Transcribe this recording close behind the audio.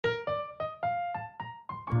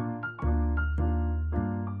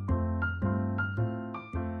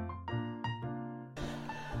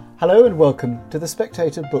Hello and welcome to the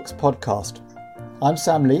Spectator Books podcast. I'm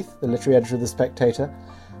Sam Leith, the literary editor of The Spectator,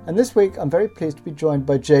 and this week I'm very pleased to be joined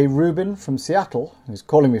by Jay Rubin from Seattle, who's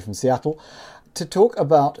calling me from Seattle, to talk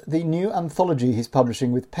about the new anthology he's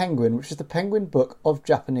publishing with Penguin, which is the Penguin Book of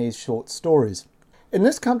Japanese Short Stories. In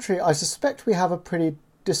this country, I suspect we have a pretty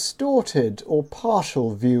distorted or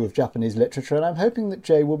partial view of Japanese literature, and I'm hoping that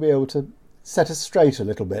Jay will be able to set us straight a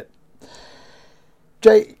little bit.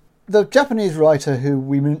 Jay, the Japanese writer who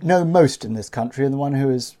we know most in this country, and the one who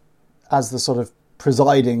is, as the sort of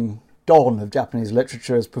presiding don of Japanese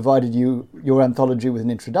literature, has provided you your anthology with an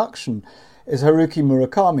introduction, is Haruki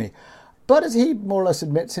Murakami. But as he more or less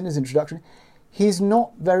admits in his introduction, he's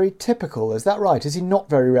not very typical. Is that right? Is he not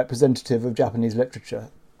very representative of Japanese literature?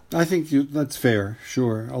 I think that's fair,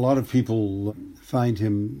 sure. A lot of people find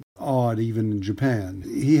him odd even in Japan.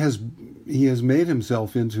 He has made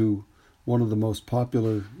himself into one of the most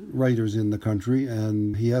popular writers in the country,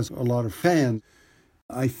 and he has a lot of fans.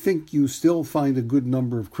 I think you still find a good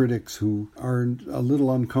number of critics who are a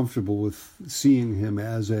little uncomfortable with seeing him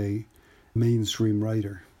as a mainstream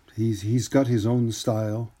writer. He's got his own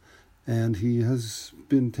style, and he has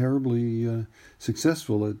been terribly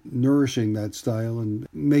successful at nourishing that style and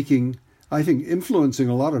influencing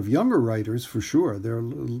a lot of younger writers, for sure.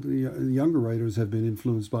 Younger writers have been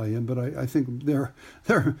influenced by him, but I think there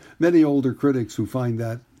are many older critics who find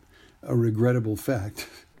that a regrettable fact.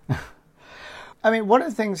 I mean, one of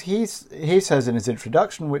the things he says in his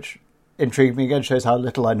introduction, which intrigued me again, shows how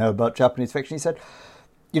little I know about Japanese fiction. He said,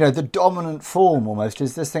 the dominant form almost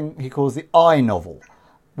is this thing he calls the I novel,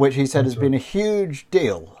 which he said has been a huge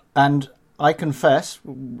deal. And I confess,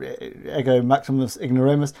 ego maximus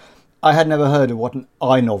ignoramus, I had never heard of what an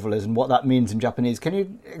I novel is and what that means in Japanese. Can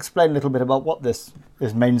you explain a little bit about what this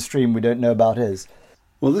mainstream we don't know about is?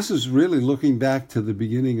 Well, this is really looking back to the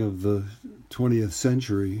beginning of the 20th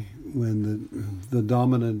century when the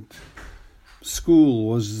dominant school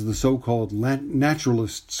was the so-called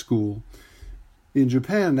naturalist school. In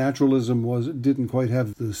Japan, naturalism didn't quite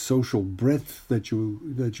have the social breadth that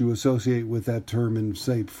you associate with that term in,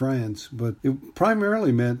 say, France, but it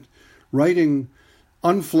primarily meant writing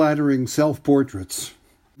unflattering self-portraits.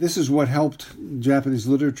 This is what helped Japanese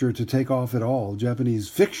literature to take off at all, Japanese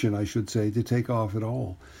fiction, I should say, to take off at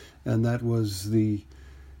all. And that was the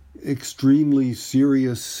extremely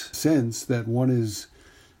serious sense that one is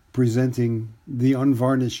presenting the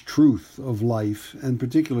unvarnished truth of life, and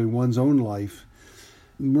particularly one's own life.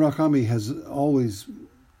 Murakami has always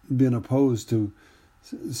been opposed to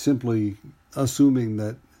simply assuming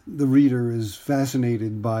that the reader is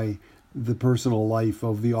fascinated by the personal life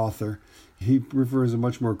of the author. He prefers a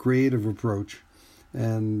much more creative approach,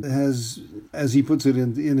 and has, as he puts it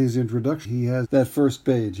in his introduction, he has that first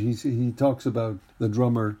page. He talks about the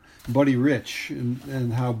drummer Buddy Rich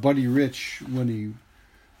and how Buddy Rich, when he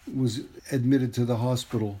was admitted to the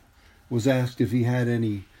hospital, was asked if he had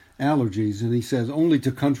any allergies, and he says, only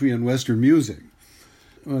to country and Western music.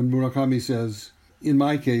 And Murakami says, in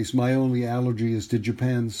my case, my only allergy is to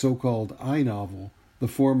Japan's so-called I novel, the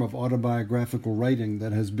form of autobiographical writing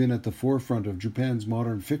that has been at the forefront of Japan's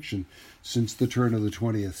modern fiction since the turn of the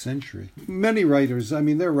 20th century. Many writers,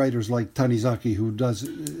 there are writers like Tanizaki, who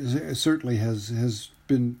certainly has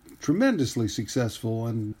been tremendously successful,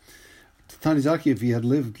 and Tanizaki, if he had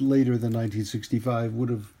lived later than 1965, would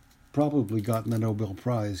have probably gotten the Nobel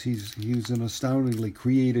Prize. He's an astoundingly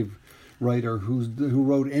creative writer who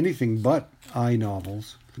wrote anything but I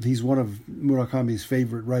novels. He's one of Murakami's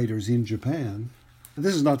favorite writers in Japan.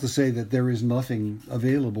 This is not to say that there is nothing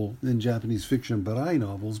available in Japanese fiction but I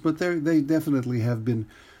novels, but they definitely have been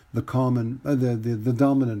the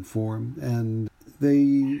dominant form, and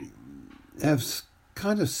they have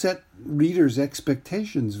kind of set readers'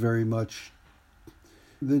 expectations very much.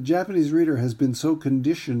 The Japanese reader has been so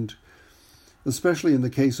conditioned, especially in the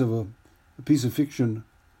case of a piece of fiction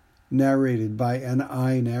narrated by an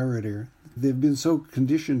I narrator, they've been so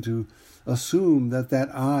conditioned to assume that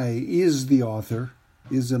I is the author,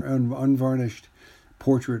 is an unvarnished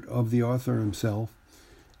portrait of the author himself,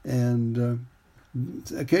 and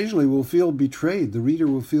occasionally will feel betrayed. The reader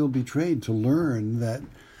will feel betrayed to learn that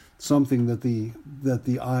something that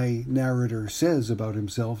the I narrator says about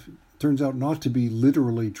himself turns out not to be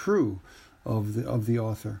literally true of the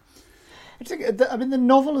author. The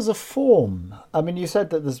novel as a form. You said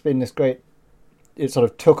that there's been this great, it sort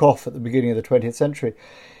of took off at the beginning of the 20th century.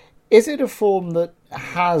 Is it a form that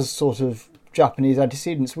has sort of Japanese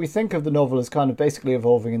antecedents? We think of the novel as kind of basically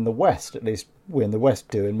evolving in the West, at least we in the West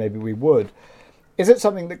do, and maybe we would. Is it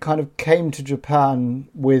something that kind of came to Japan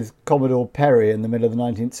with Commodore Perry in the middle of the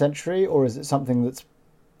 19th century, or is it something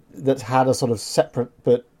that's had a sort of separate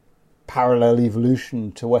but parallel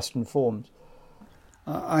evolution to Western forms.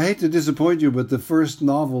 I hate to disappoint you, but the first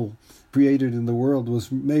novel created in the world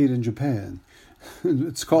was made in Japan.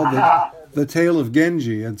 It's called the Tale of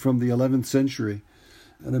Genji, and from the 11th century.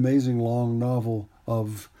 An amazing long novel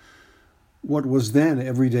of what was then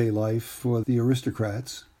everyday life for the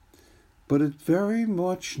aristocrats. But it very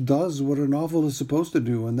much does what a novel is supposed to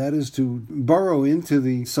do, and that is to burrow into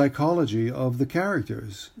the psychology of the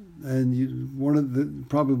characters. And one of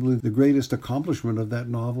probably the greatest accomplishment of that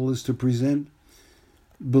novel is to present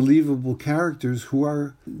believable characters who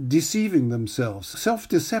are deceiving themselves.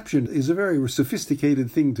 Self-deception is a very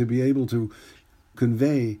sophisticated thing to be able to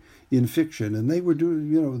convey in fiction, and they were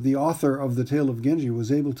doing, the author of The Tale of Genji was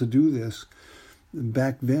able to do this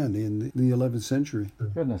back then in the 11th century.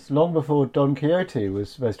 Goodness, long before Don Quixote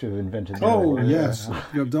was supposed to have invented the Oh, novel. yes.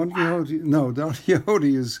 Don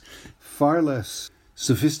Quixote is far less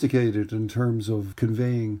sophisticated in terms of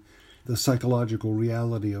conveying the psychological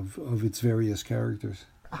reality of its various characters.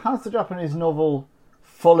 Has the Japanese novel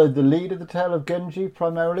followed the lead of The Tale of Genji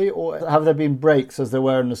primarily, or have there been breaks as there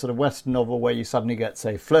were in the sort of Western novel where you suddenly get,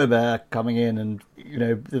 say, Flaubert coming in and,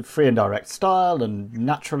 the free and direct style and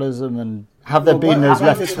naturalism, and have there been those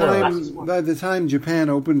left turns? By the time Japan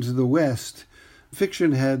opened to the West,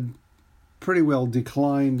 fiction had pretty well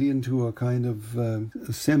declined into a kind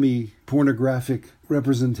of semi-pornographic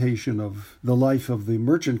representation of the life of the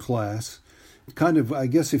merchant class. Kind of, I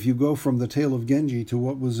guess, if you go from The Tale of Genji to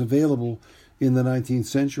what was available in the 19th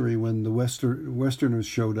century when the Westerners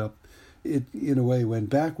showed up, it in a way went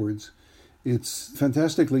backwards. It's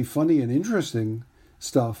fantastically funny and interesting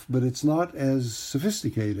stuff, but it's not as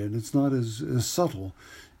sophisticated. It's not as subtle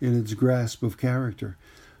in its grasp of character.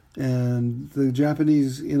 And the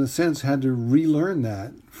Japanese, in a sense, had to relearn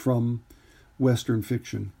that from Western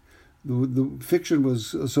fiction. The fiction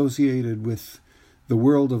was associated with the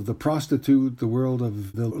world of the prostitute, the world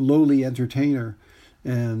of the lowly entertainer,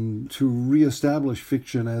 and to reestablish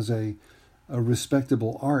fiction as a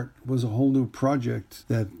respectable art was a whole new project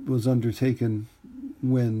that was undertaken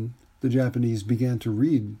when the Japanese began to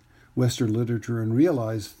read Western literature and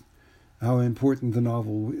realized how important the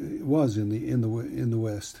novel was in the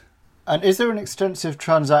West. And is there an extensive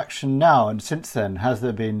transaction now? And since then, has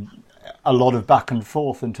there been a lot of back and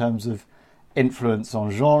forth in terms of influence on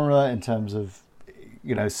genre, in terms of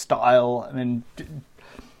style? I mean,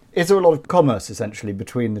 is there a lot of commerce essentially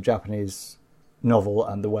between the Japanese novel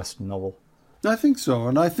and the Western novel? I think so,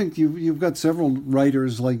 and I think you've got several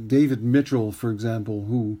writers like David Mitchell, for example,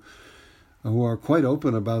 who are quite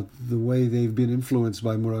open about the way they've been influenced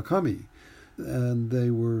by Murakami, and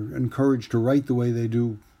they were encouraged to write the way they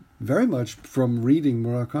do very much from reading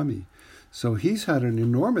Murakami. So he's had an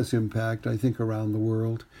enormous impact, I think, around the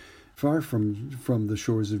world, far from the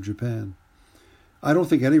shores of Japan. I don't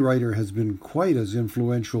think any writer has been quite as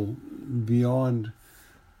influential beyond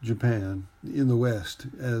Japan in the West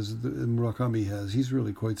as Murakami has. He's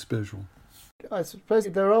really quite special. I suppose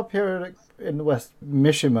there are periods in the West.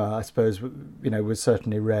 Mishima, I suppose, was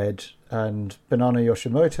certainly read, and Banana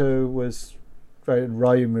Yoshimoto was very,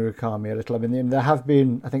 Ryu Murakami a little. I mean, there have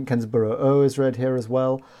been, I think Kenzaburo is read here as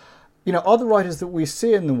well. Are the writers that we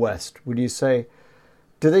see in the West, would you say,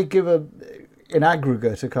 do they give in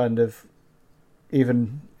aggregate, a kind of,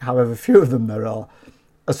 even however few of them there are,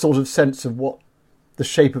 a sort of sense of what the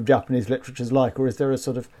shape of Japanese literature is like, or is there a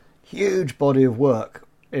sort of huge body of work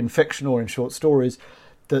in fiction or in short stories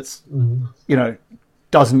that's,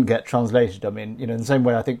 doesn't get translated? I mean, in the same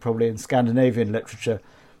way I think probably in Scandinavian literature,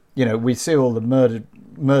 we see all the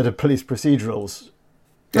murder police procedurals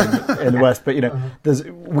in the West, but,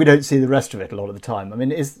 we don't see the rest of it a lot of the time. I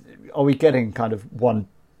mean, are we getting kind of one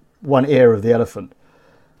ear of the elephant?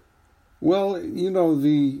 Well,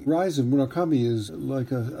 the rise of Murakami is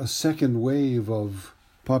like a second wave of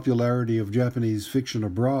popularity of Japanese fiction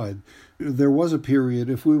abroad. There was a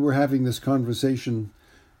period, if we were having this conversation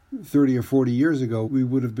 30 or 40 years ago, we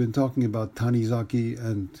would have been talking about Tanizaki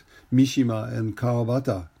and Mishima and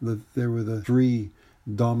Kawabata. They were the three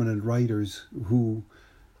dominant writers who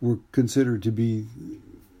were considered to be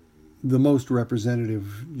the most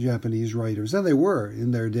representative Japanese writers, and they were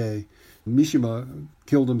in their day. Mishima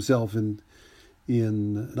killed himself in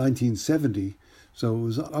 1970, so it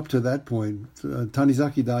was up to that point.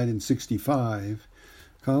 Tanizaki died in 1965.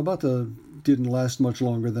 Kawabata didn't last much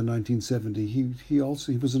longer than 1970. He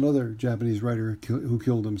was another Japanese writer who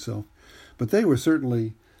killed himself. But they were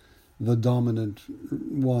certainly the dominant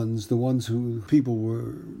ones, the ones who people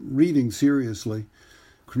were reading seriously.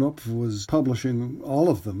 Knopf was publishing all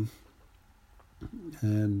of them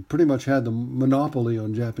and pretty much had the monopoly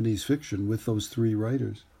on Japanese fiction with those three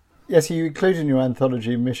writers. Yes, you include in your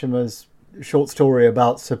anthology Mishima's short story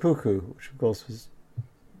about seppuku, which of course was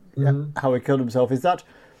how he killed himself.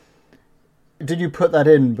 Did you put that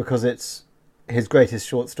in because it's his greatest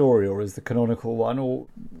short story, or is the canonical one, or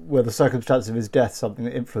were the circumstances of his death something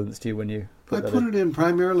that influenced you when you put that in? I put it in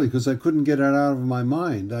primarily because I couldn't get it out of my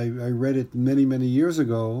mind. I read it many, many years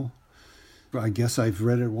ago. I guess I've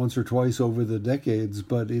read it once or twice over the decades,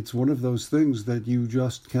 but it's one of those things that you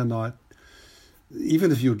just cannot,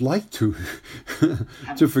 even if you'd like to,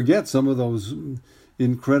 to forget some of those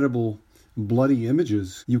incredible bloody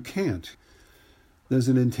images. You can't. There's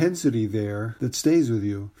an intensity there that stays with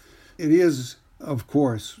you. It is, of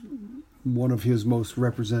course, one of his most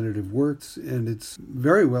representative works, and it's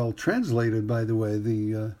very well translated, by the way.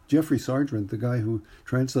 The Geoffrey Sargent, the guy who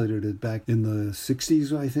translated it back in the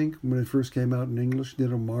 60s, I think, when it first came out in English,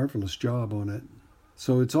 did a marvelous job on it.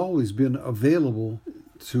 So it's always been available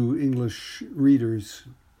to English readers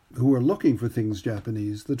who are looking for things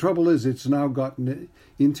Japanese. The trouble is it's now gotten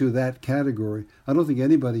into that category. I don't think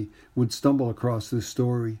anybody would stumble across this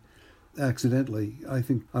story accidentally. I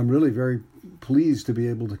think I'm really very pleased to be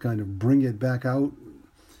able to kind of bring it back out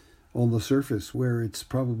on the surface where it's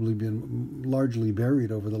probably been largely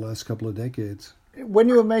buried over the last couple of decades. When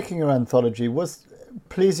you were making your anthology, was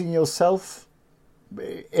pleasing yourself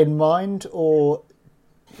in mind, or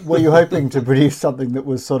were you hoping to produce something that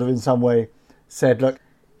was sort of in some way said, look,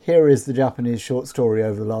 here is the Japanese short story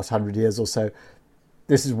over the last 100 years or so.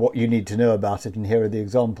 This is what you need to know about it, and here are the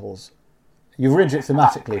examples. You've read it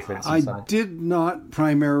thematically, for instance. I did not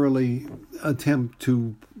primarily attempt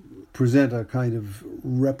to present a kind of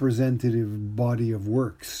representative body of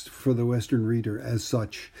works for the Western reader as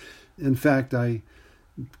such. In fact, I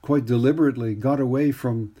quite deliberately got away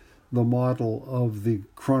from the model of the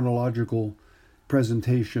chronological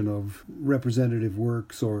presentation of representative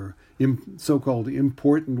works or so-called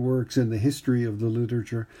important works in the history of the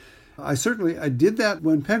literature. I did that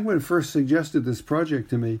when Penguin first suggested this project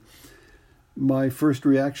to me. My first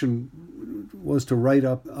reaction was to write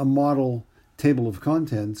up a model table of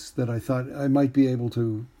contents that I thought I might be able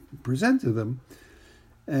to present to them.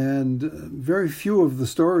 And very few of the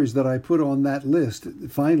stories that I put on that list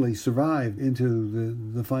finally survived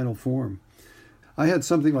into the final form. I had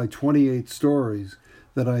something like 28 stories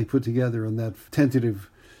that I put together in that tentative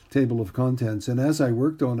table of contents. And as I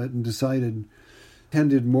worked on it and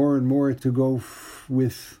tended more and more to go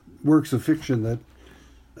with works of fiction that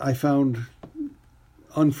I found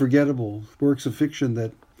unforgettable, works of fiction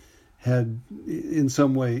that had in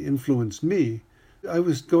some way influenced me, I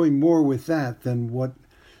was going more with that than what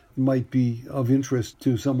might be of interest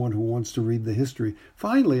to someone who wants to read the history.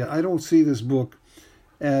 Finally, I don't see this book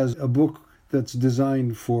as a book that's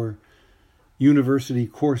designed for university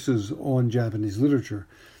courses on Japanese literature.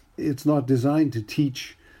 It's not designed to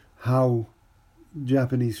teach how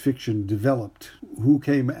Japanese fiction developed, who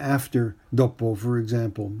came after Doppo, for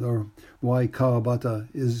example, or why Kawabata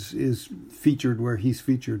is featured where he's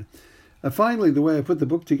featured. Finally, the way I put the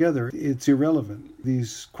book together, it's irrelevant.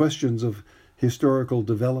 These questions of historical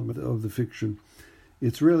development of the fiction,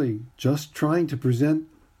 it's really just trying to present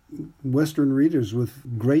Western readers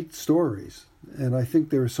with great stories. And I think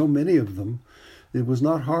there are so many of them, it was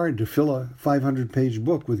not hard to fill a 500-page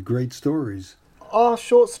book with great stories. Are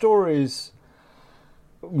short stories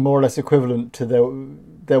more or less equivalent to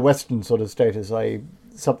their Western sort of status, i.e.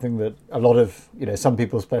 something that a lot of, some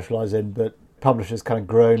people specialise in, but publishers kind of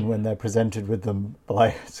groan when they're presented with them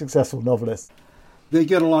by successful novelists? They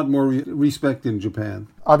get a lot more respect in Japan.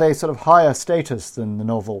 Are they sort of higher status than the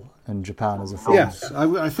novel in Japan as a form? Yes,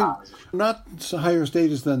 I think not higher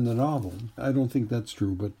status than the novel. I don't think that's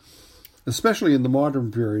true, but especially in the modern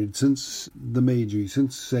period, since the Meiji,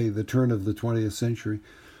 since, say, the turn of the 20th century,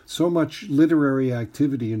 so much literary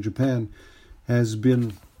activity in Japan has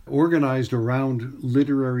been organized around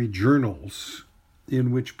literary journals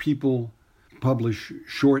in which people publish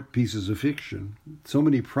short pieces of fiction. So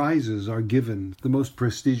many prizes are given. The most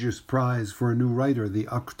prestigious prize for a new writer, the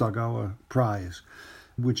Akutagawa Prize,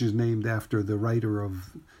 which is named after the writer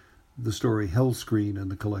of the story Hellscreen in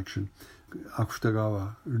the collection,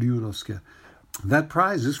 Akutagawa Ryunosuke. That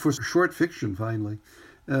prize is for short fiction, finally.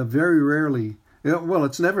 Very rarely,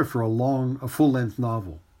 it's never for a full-length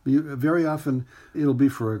novel. Very often it'll be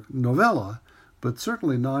for a novella, but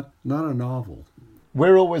certainly not a novel.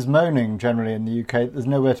 We're always moaning, generally, in the UK, there's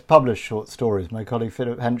nowhere to publish short stories. My colleague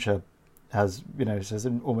Philip Hensher says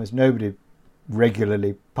almost nobody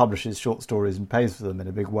regularly publishes short stories and pays for them in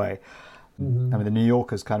a big way. Mm-hmm. I mean, the New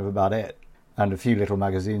Yorker's kind of about it, and a few little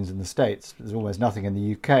magazines in the States. There's almost nothing in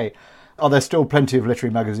the UK. Are there still plenty of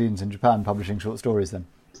literary magazines in Japan publishing short stories, then?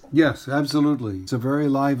 Yes, absolutely. It's a very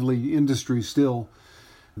lively industry still.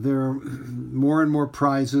 There are more and more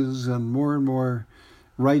prizes and more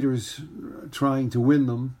writers trying to win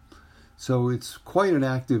them. So it's quite an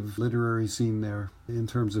active literary scene there in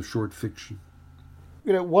terms of short fiction.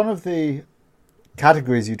 One of the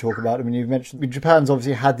categories you talk about, you've mentioned Japan's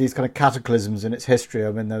obviously had these kind of cataclysms in its history.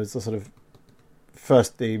 There was the sort of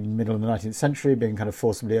first the middle of the 19th century being kind of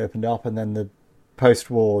forcibly opened up, and then the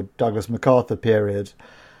post-war Douglas MacArthur period,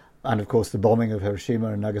 and of course the bombing of Hiroshima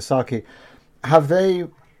and Nagasaki. Have they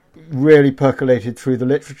really percolated through the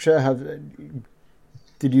literature?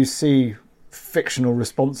 Did you see fictional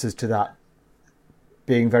responses to that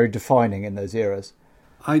being very defining in those eras?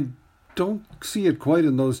 I don't see it quite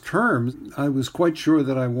in those terms. I was quite sure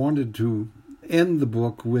that I wanted to end the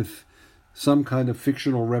book with some kind of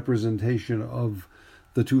fictional representation of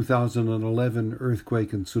the 2011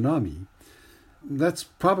 earthquake and tsunami. That's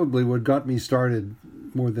probably what got me started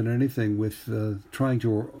more than anything with trying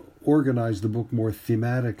to organize the book more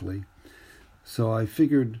thematically. So I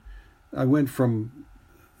figured I went from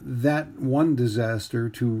that one disaster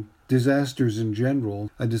to disasters in general.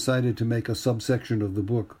 I decided to make a subsection of the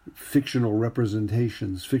book, fictional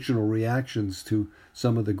representations, fictional reactions to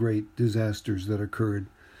some of the great disasters that occurred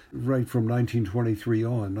right from 1923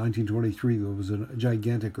 on. 1923, there was a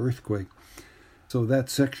gigantic earthquake. So that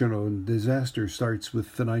section on disaster starts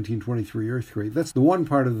with the 1923 earthquake. That's the one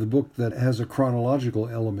part of the book that has a chronological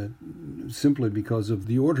element, simply because of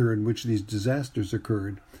the order in which these disasters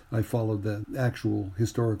occurred. I followed the actual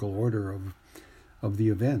historical order of the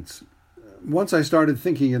events. Once I started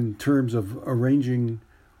thinking in terms of arranging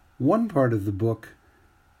one part of the book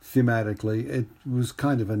thematically, it was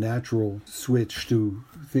kind of a natural switch to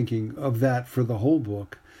thinking of that for the whole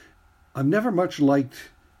book. I've never much liked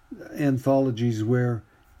anthologies where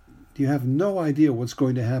you have no idea what's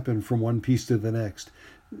going to happen from one piece to the next.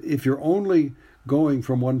 If you're only going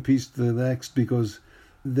from one piece to the next because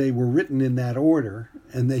they were written in that order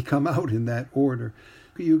and they come out in that order,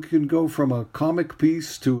 you can go from a comic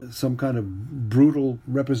piece to some kind of brutal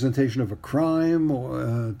representation of a crime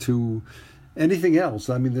or to anything else.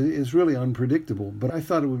 It's really unpredictable. But I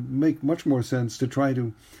thought it would make much more sense to try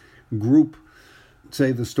to group,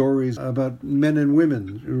 say, the stories about men and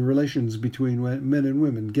women, relations between men and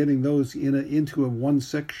women, getting those into one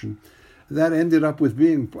section. That ended up with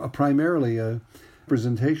being primarily a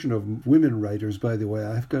representation of women writers, by the way.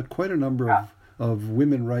 I've got quite a number of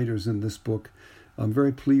women writers in this book. I'm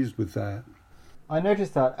very pleased with that. I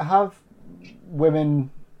noticed that. Have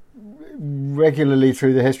women regularly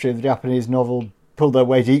through the history of the Japanese novel pulled their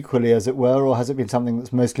weight equally, as it were, or has it been something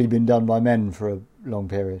that's mostly been done by men for a long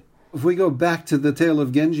period? If we go back to the tale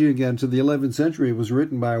of Genji again, to the 11th century, it was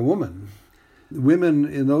written by a woman. Women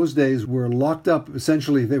in those days were locked up.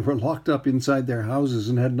 Essentially, they were locked up inside their houses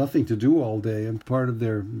and had nothing to do all day. And part of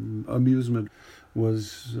their amusement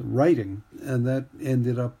was writing. And that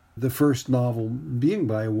ended up the first novel being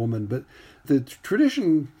by a woman. But the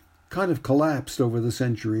tradition kind of collapsed over the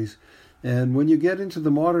centuries. And when you get into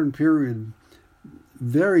the modern period,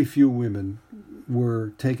 very few women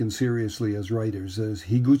were taken seriously as writers. There's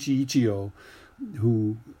Higuchi Ichio,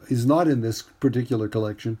 who is not in this particular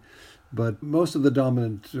collection, but most of the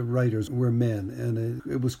dominant writers were men, and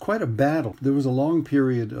it was quite a battle. There was a long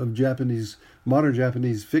period of modern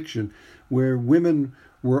Japanese fiction where women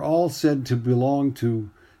were all said to belong to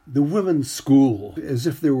the women's school, as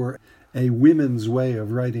if there were a women's way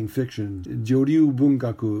of writing fiction. Joryu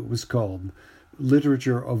Bungaku, it was called,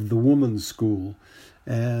 literature of the woman's school.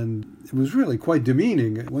 And it was really quite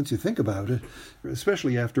demeaning once you think about it,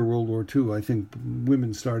 especially after World War II. I think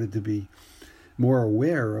women started to be more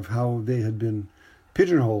aware of how they had been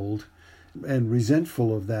pigeonholed and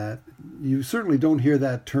resentful of that. You certainly don't hear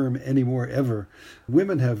that term anymore, ever.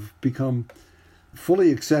 Women have become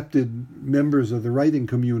fully accepted members of the writing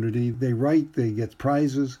community. They write, they get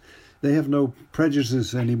prizes. They have no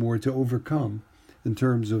prejudices anymore to overcome in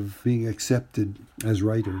terms of being accepted as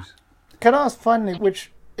writers. Can I ask finally,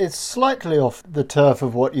 which is slightly off the turf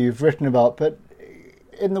of what you've written about, but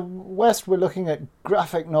in the West we're looking at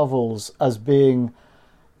graphic novels as being,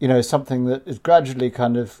 something that is gradually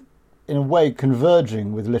kind of, in a way,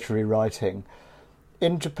 converging with literary writing.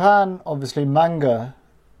 In Japan, obviously, manga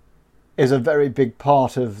is a very big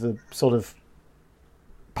part of the sort of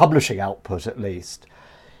publishing output, at least.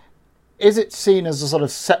 Is it seen as a sort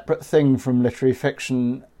of separate thing from literary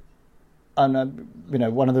fiction? And,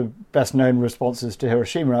 one of the best-known responses to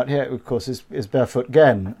Hiroshima out here, of course, is Barefoot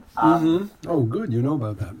Gen. Oh, good. You know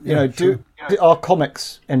about that. Are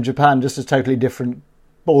comics in Japan just a totally different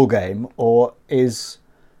ballgame, or is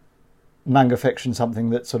manga fiction something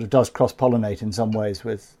that sort of does cross-pollinate in some ways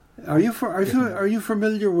with... Are you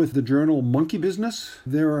familiar with the journal Monkey Business?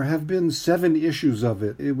 There have been 7 issues of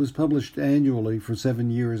it. It was published annually for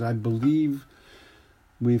 7 years. I believe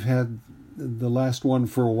we've had the last one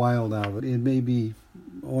for a while now. It may be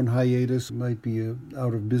on hiatus, might be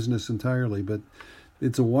out of business entirely, but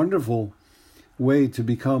it's a wonderful way to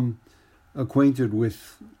become acquainted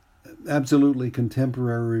with absolutely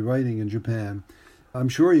contemporary writing in Japan. I'm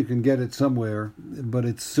sure you can get it somewhere, but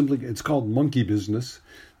it's called Monkey Business.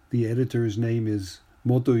 The editor's name is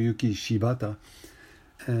Motoyuki Shibata,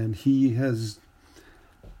 and he has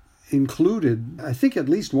included, I think, at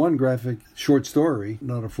least one graphic short story,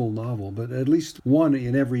 not a full novel, but at least one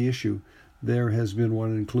in every issue. There has been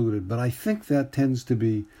one included. But I think that tends to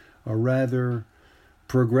be a rather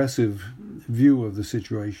progressive view of the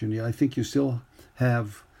situation. I think you still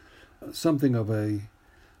have something of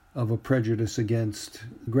a prejudice against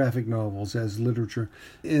graphic novels as literature.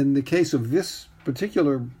 In the case of this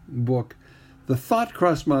particular book, the thought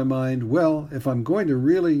crossed my mind, well, if I'm going to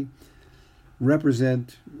really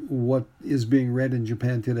represent what is being read in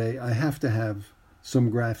Japan today, I have to have some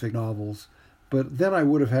graphic novels. But then I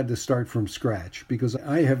would have had to start from scratch because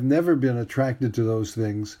I have never been attracted to those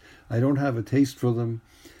things. I don't have a taste for them.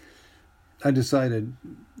 I decided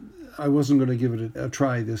I wasn't going to give it a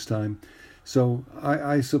try this time. So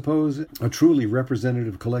I suppose a truly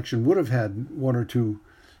representative collection would have had 1 or 2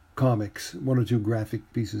 comics, 1 or 2 graphic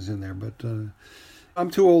pieces in there. But I'm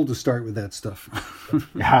too old to start with that stuff.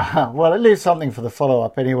 Yeah, well, it leaves something for the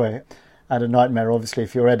follow-up anyway. And a nightmare, obviously,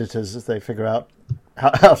 for your editors as they figure out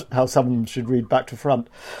how someone should read back to front.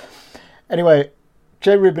 Anyway,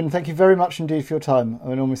 Jay Rubin, thank you very much indeed for your time.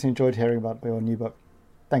 I enormously enjoyed hearing about your new book.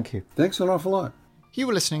 Thank you. Thanks an awful lot. You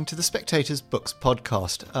were listening to the Spectator's Books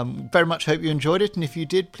podcast. Very much hope you enjoyed it, and if you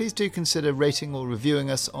did, please do consider rating or reviewing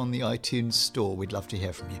us on the iTunes store. We'd love to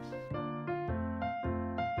hear from you.